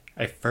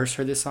I first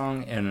heard this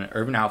song in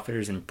Urban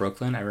Outfitters in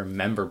Brooklyn. I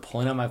remember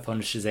pulling up my phone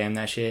to Shazam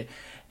that shit,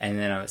 and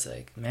then I was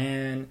like,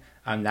 man,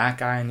 I'm that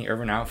guy in the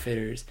Urban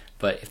Outfitters,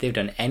 but if they've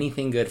done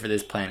anything good for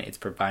this planet, it's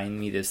providing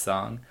me this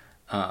song.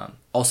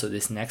 Also,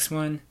 this next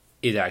one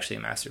is actually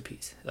a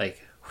masterpiece.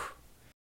 Like,